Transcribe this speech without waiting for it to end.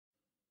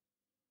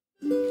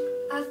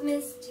I've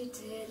missed you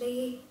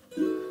dearly.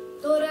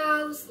 Thought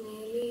I was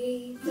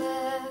nearly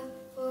there,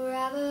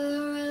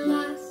 forever at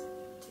last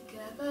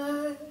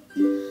together.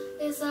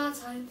 Is our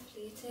time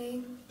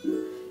fleeting?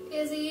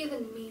 Is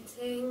even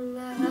meeting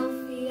a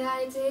healthy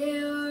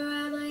idea, or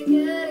am I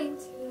getting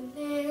too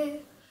near?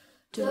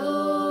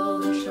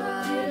 Don't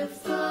try to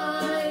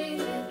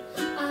fight it,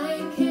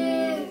 I'm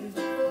here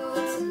for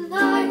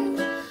tonight,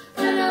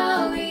 and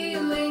I'll be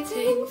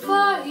waiting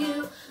for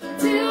you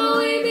until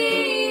we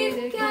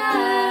meet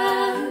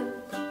again.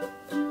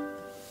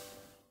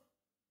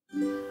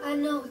 I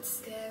know it's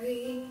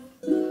scary,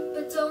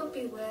 but don't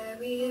be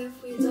wary.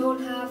 If we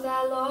don't have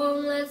that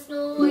long, let's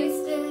not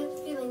waste it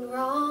feeling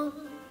wrong.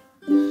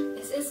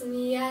 This isn't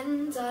the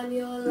end, I'm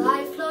your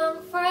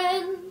lifelong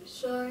friend.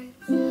 Sure,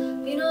 it's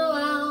been a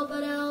while,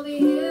 but I'll be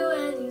here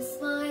when you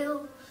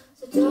smile.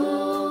 So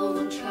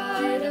don't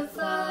try to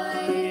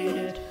fight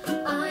it,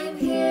 I'm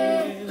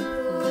here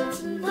for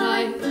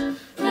tonight,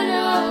 and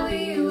I'll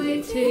be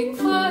waiting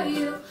for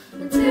you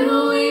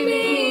until we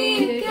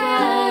meet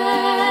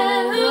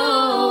again.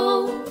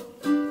 Oh.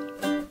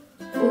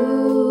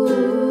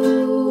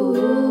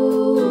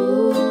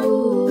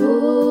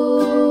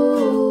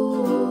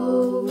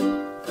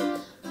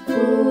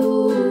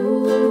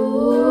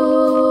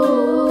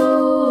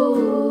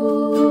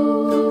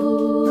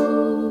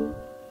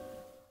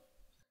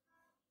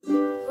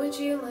 Would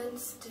you mind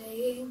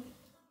staying?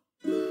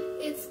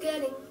 It's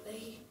getting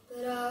late,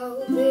 but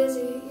I'll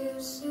visit you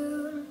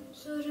soon,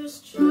 so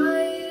just try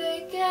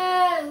to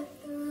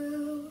get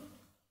through.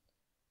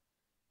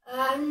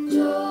 And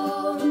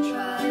don't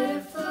try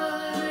to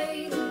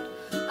fight it,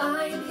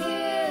 I'm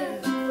here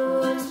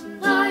for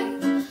tonight,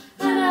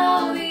 and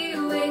I'll be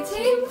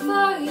waiting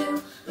for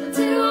you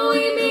until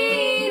we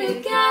meet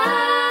again.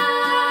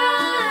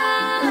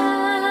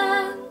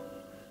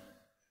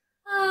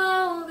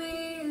 I'll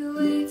be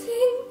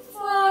waiting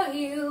for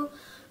you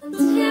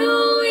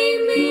until we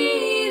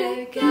meet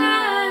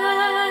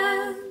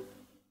again.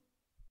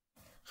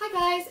 Hi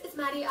guys, it's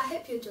Maddie. I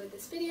hope you enjoyed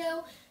this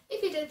video.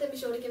 If you did, then be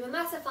sure to give a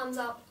massive thumbs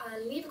up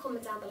and leave a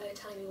comment down below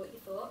telling me what you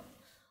thought.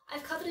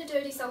 I've covered a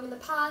Dodie song in the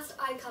past.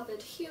 I covered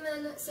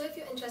Human, so if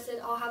you're interested,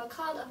 I'll have a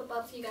card up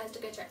above for you guys to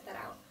go check that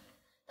out.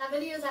 That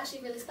video is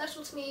actually really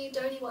special to me.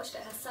 Dodie watched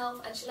it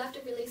herself and she left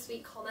a really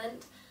sweet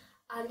comment,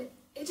 and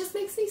it just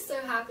makes me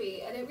so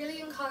happy, and it really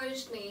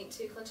encouraged me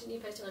to continue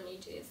posting on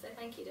YouTube, so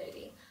thank you,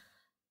 Dodie.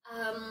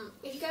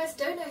 If you guys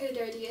don't know who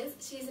Dodie is,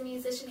 she's a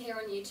musician here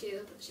on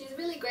YouTube. She's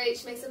really great,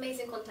 she makes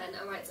amazing content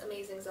and writes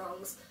amazing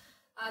songs.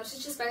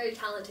 She's just very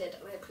talented,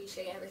 and I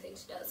appreciate everything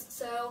she does.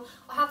 So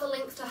I'll have the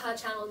links to her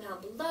channel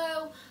down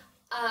below.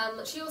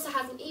 She also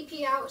has an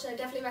EP out, which I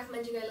definitely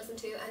recommend you go listen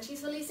to, and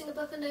she's releasing a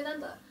book in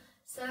November.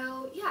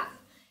 So yeah,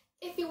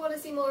 if you want to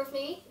see more of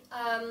me,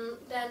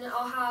 then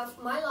I'll have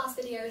my last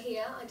video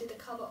here. I did a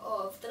cover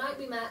of The Night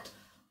We Met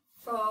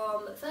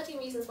from 13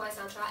 Reasons Why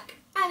soundtrack,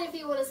 and if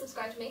you want to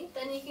subscribe to me,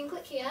 then you can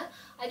click here.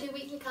 I do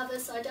weekly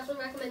covers, so I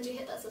definitely recommend you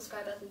hit that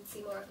subscribe button to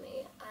see more of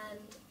me. And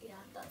yeah,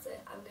 that's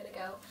it, I'm gonna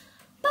go.